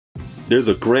there's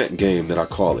a grant game that I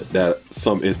call it, that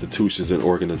some institutions and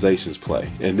organizations play,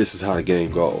 and this is how the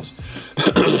game goes.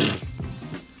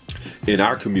 In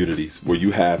our communities where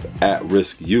you have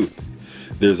at-risk youth,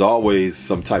 there's always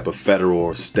some type of federal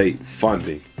or state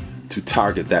funding to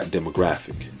target that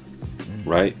demographic,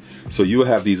 right? So you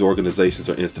have these organizations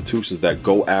or institutions that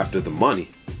go after the money,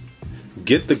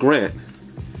 get the grant,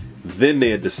 then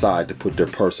they decide to put their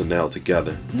personnel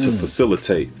together to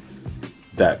facilitate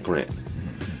that grant.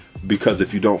 Because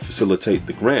if you don't facilitate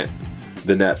the grant,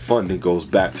 then that funding goes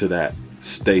back to that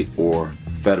state or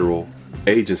federal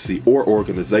agency or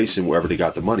organization, wherever they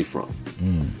got the money from.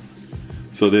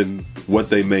 So then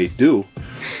what they may do,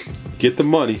 get the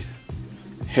money,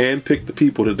 handpick the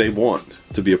people that they want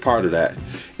to be a part of that,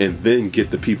 and then get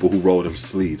the people who roll them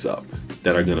sleeves up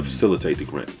that are going to facilitate the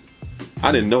grant.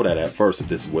 I didn't know that at first, that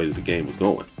this is the way that the game was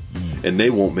going. And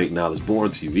they won't make knowledge born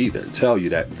to you either and tell you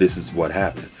that this is what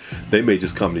happened. They may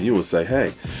just come to you and say,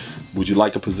 hey, would you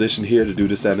like a position here to do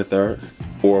this, that, and the third?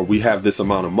 Or we have this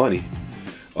amount of money.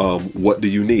 What do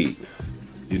you need?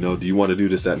 You know, do you want to do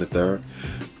this, that, and the third?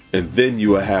 And then you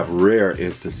will have rare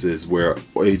instances where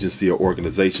agency or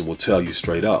organization will tell you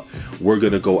straight up, we're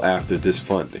going to go after this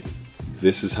funding.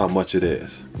 This is how much it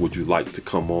is. Would you like to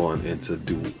come on and to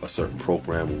do a certain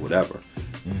program or whatever?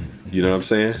 You know what I'm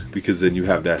saying? Because then you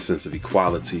have that sense of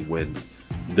equality when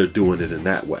they're doing it in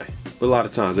that way. But a lot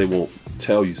of times they won't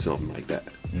tell you something like that.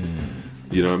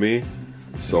 You know what I mean?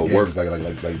 So yeah, work like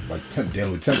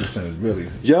dealing with 10% is really.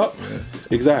 Yep. Yeah.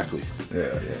 Exactly.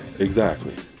 Yeah.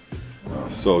 Exactly.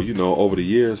 So you know, over the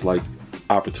years, like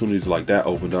opportunities like that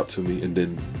opened up to me, and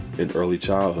then in early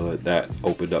childhood, that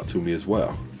opened up to me as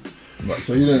well. Right.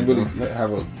 So you didn't really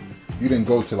you didn't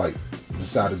go to like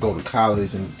decide to go to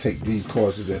college and take these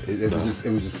courses. It was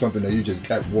just something that you just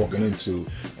kept walking into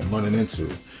and running into.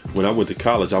 When I went to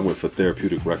college, I went for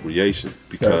therapeutic recreation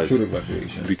because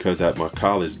at my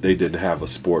college they didn't have a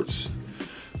sports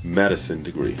medicine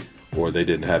degree, or they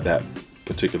didn't have that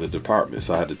particular department,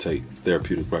 so I had to take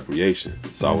therapeutic recreation.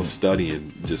 So I was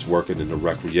studying, just working in the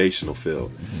recreational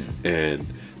field, and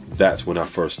that's when I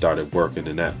first started working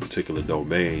in that particular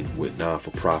domain with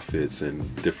non-for-profits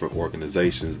and different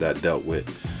organizations that dealt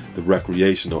with the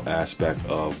recreational aspect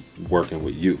of working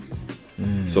with youth.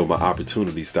 So my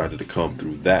opportunities started to come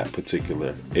through that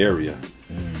particular area,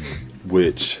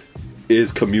 which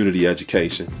is community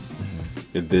education.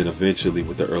 And then eventually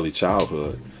with the early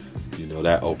childhood, you know,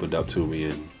 that opened up to me,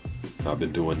 and I've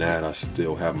been doing that. I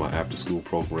still have my after-school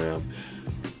program.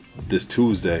 This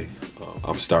Tuesday,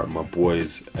 I'm starting my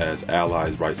Boys as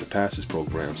Allies Rites of Passage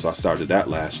program. So I started that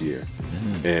last year,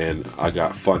 and I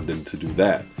got funding to do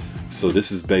that. So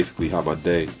this is basically how my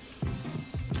day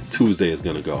Tuesday is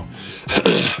gonna go.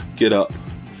 Get up,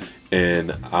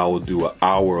 and I will do an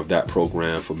hour of that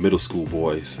program for middle school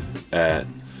boys at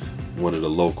one of the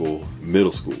local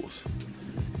middle schools.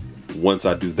 Once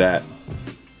I do that,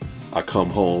 I come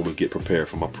home and get prepared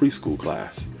for my preschool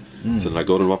class. So then I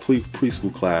go to my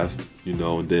preschool class, you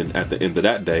know, and then at the end of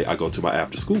that day, I go to my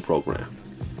after school program.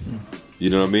 You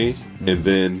know what I mean? And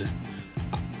then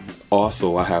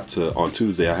also I have to, on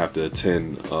Tuesday, I have to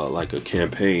attend like a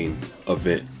campaign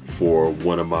event for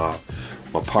one of my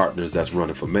partners that's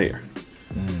running for mayor.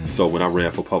 So when I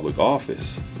ran for public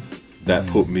office, that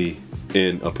put me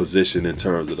in a position in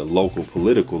terms of the local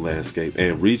political landscape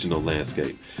and regional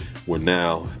landscape, where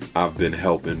now I've been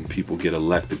helping people get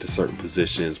elected to certain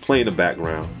positions, playing the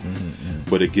background,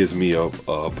 but it gives me a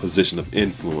position of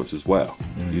influence as well.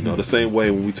 You know, the same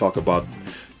way when we talk about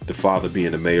the father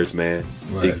being the mayor's man,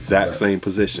 exact same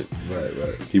position.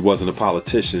 He wasn't a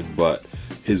politician, but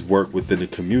his work within the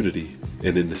community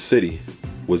and in the city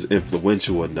was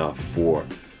influential enough for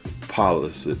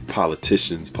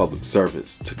politicians, public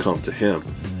servants to come to him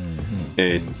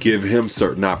and give him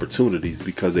certain opportunities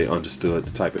because they understood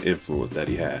the type of influence that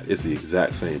he had. It's the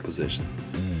exact same position.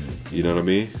 You know what I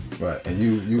mean? Right. And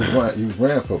you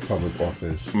ran for public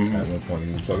office at one point.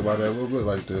 Can you talk about that a little bit?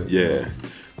 Like the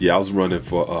yeah, I was running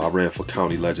for I ran for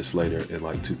county legislator in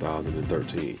like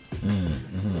 2013.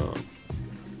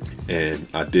 And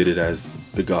I did it as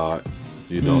the God,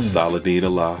 you know, Saladin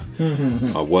Allah.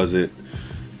 I wasn't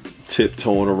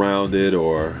tiptoeing around it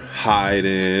or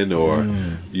hiding or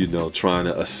you know, trying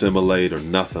to assimilate or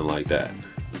nothing like that.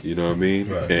 You know what I mean?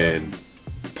 And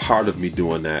part of me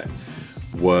doing that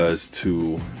was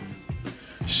to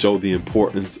show the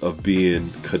importance of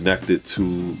being connected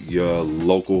to your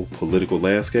local political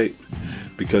landscape,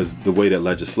 because the way that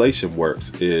legislation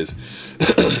works is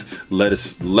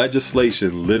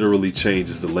legislation literally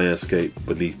changes the landscape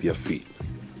beneath your feet.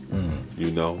 You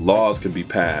know, laws can be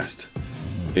passed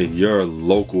in your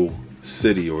local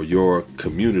city or your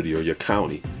community or your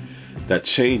county that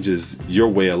changes your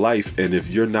way of life. And if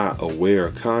you're not aware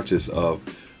or conscious of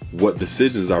what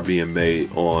decisions are being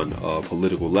made on a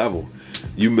political level,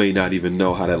 you may not even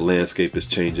know how that landscape is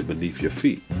changing beneath your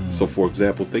feet. So for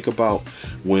example, think about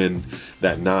when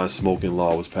that non-smoking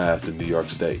law was passed in New York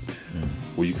State,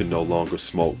 where you can no longer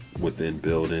smoke within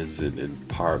buildings and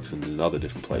parks and in other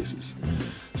different places.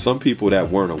 Some people that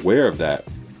weren't aware of that,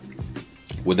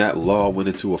 when that law went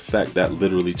into effect, that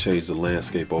literally changed the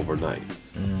landscape overnight,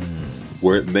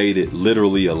 where it made it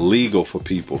literally illegal for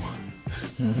people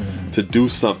to do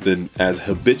something as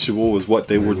habitual as what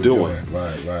they were doing.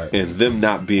 Right. And them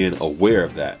not being aware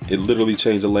of that, it literally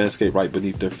changed the landscape right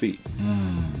beneath their feet.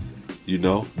 You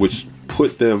know, which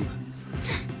put them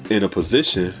in a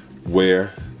position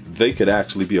where they could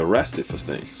actually be arrested for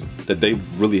things that they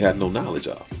really had no knowledge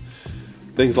of.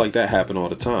 Things like that happen all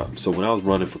the time. So when I was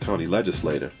running for county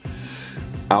legislator,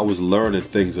 I was learning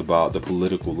things about the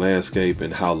political landscape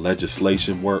and how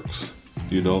legislation works.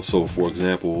 You know, so for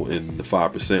example, in the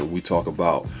 5%, we talk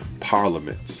about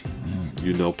parliaments.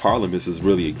 You know, parliaments is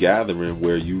really a gathering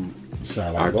where you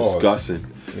are discussing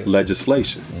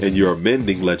legislation and you're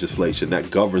amending legislation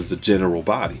that governs the general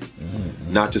body,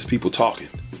 not just people talking.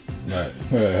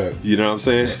 You know what I'm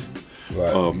saying?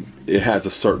 It has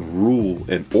a certain rule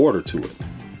and order to it.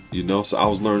 You know, so I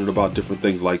was learning about different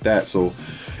things like that. So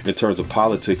in terms of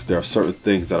politics, there are certain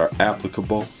things that are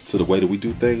applicable to the way that we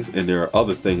do things, and there are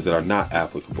other things that are not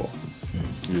applicable.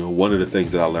 You know, one of the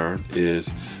things that I learned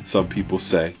is some people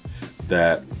say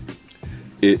that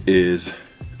it is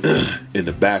in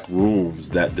the back rooms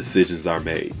that decisions are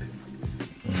made,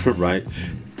 right?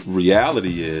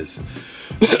 Reality is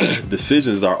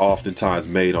decisions are oftentimes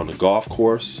made on the golf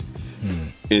course,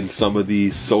 in some of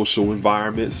these social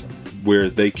environments where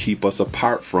they keep us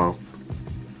apart from.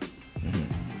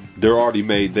 They're already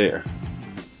made there.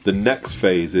 The next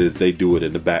phase is they do it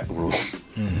in the back room.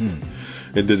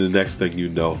 And then the next thing you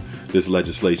know, this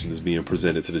legislation is being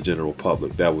presented to the general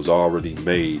public that was already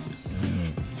made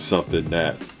something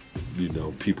that, you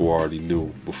know, people already knew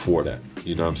before that.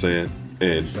 You know what I'm saying?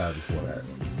 And before that.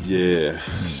 Yeah.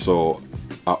 So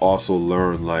I also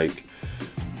learned like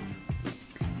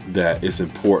that it's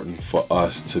important for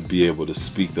us to be able to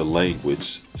speak the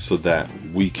language so that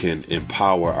we can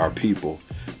empower our people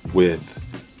with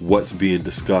what's being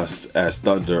discussed as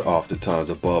thunder oftentimes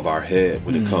above our head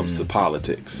when it comes to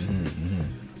politics.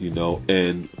 You know,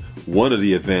 and one of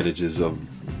the advantages of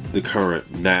the current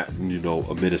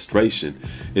administration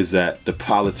is that the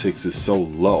politics is so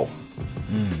low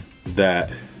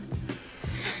that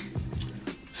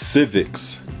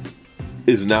civics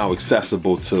is now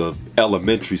accessible to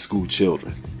elementary school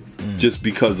children, just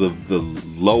because of the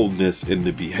lowness in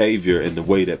the behavior and the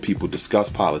way that people discuss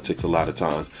politics a lot of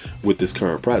times with this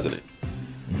current president.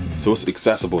 So it's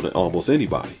accessible to almost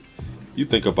anybody. You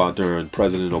think about during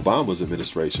President Obama's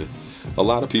administration, a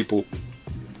lot of people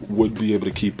wouldn't be able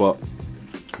to keep up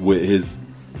with his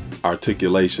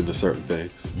articulation of certain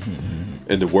things.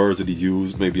 And the words that he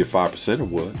used, maybe a 5%er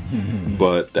would.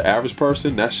 But the average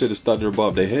person, that shit is thunder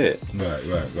above their head. Right.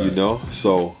 You know?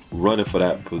 So running for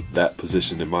that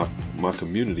position in my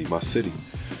community, my city,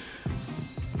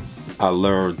 I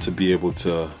learned to be able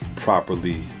to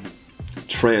properly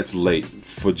translate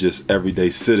for just everyday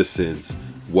citizens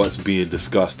what's being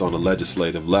discussed on a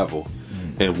legislative level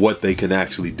and what they can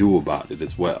actually do about it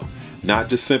as well. Not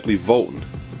just simply voting,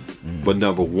 but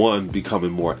number one,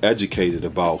 becoming more educated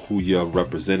about who your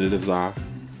representatives are,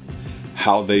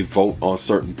 how they vote on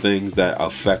certain things that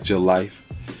affect your life,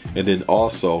 and then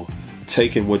also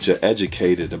taking what you're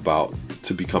educated about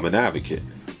to become an advocate.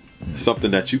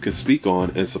 Something that you can speak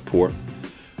on and support,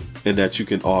 and that you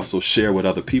can also share with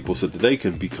other people so that they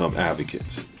can become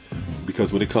advocates.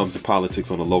 Because when it comes to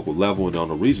politics on a local level and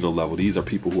on a regional level, these are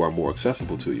people who are more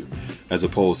accessible to you, as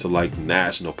opposed to like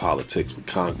national politics with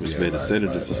congressmen and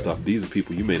senators and stuff. These are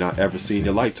people you may not ever see in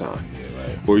your lifetime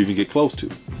or even get close to.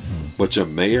 But your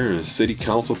mayor and city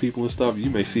council people and stuff, you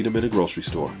may see them in a grocery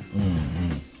store.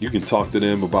 You can talk to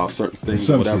them about certain things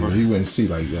or whatever. You wouldn't see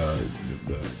like the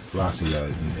Rossi in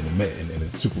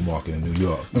the supermarket in New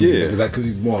York. Because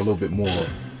he's a little bit more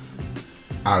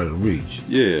out of the reach.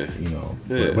 You know.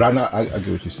 But I get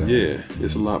what you're saying.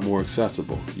 It's a lot more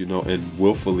accessible, you know, and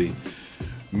willfully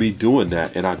me doing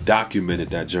that, and I documented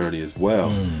that journey as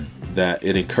well, that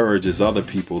it encourages other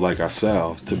people like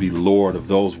ourselves to be lord of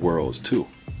those worlds too.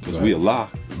 Because we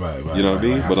Allah. You know what I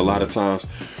mean? But a lot of times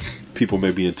people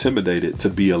may be intimidated to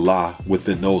be Allah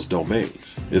within those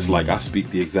domains. It's like I speak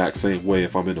the exact same way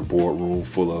if I'm in a boardroom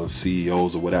full of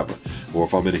CEOs or whatever, or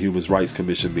if I'm in a Human Rights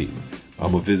Commission meeting.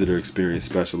 I'm a visitor experience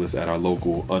specialist at our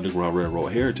local Underground Railroad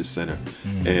Heritage Center,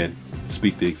 and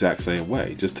speak the exact same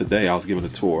way. Just today I was giving a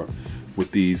tour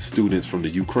with these students from the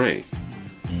Ukraine,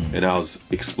 and I was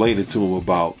explaining to them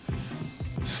about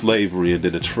slavery and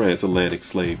then the transatlantic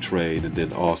slave trade and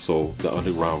then also the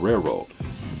Underground Railroad,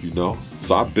 you know.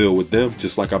 So I build with them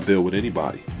just like I build with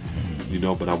anybody, you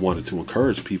know. But I wanted to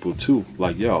encourage people too,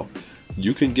 like, yo,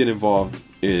 you can get involved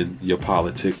in your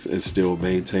politics and still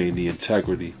maintain the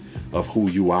integrity of who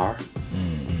you are,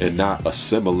 and not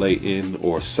assimilating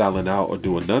or selling out or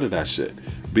doing none of that shit.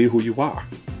 Be who you are,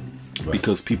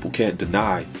 because people can't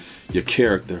deny your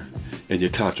character and your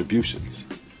contributions.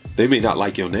 They may not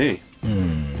like your name,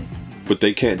 but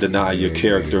they can't deny your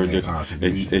character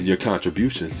and your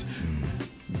contributions.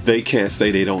 They can't say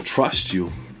they don't trust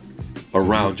you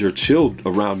around your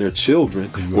around their children,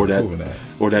 or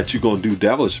that you're gonna do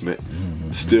devilishment,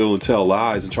 steal and tell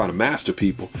lies and try to master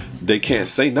people. They can't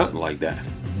say nothing like that.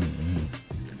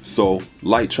 So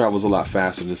light travels a lot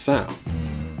faster than sound,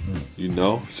 you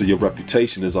know. So your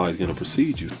reputation is always gonna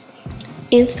precede you.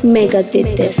 Inf Mega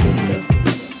did this.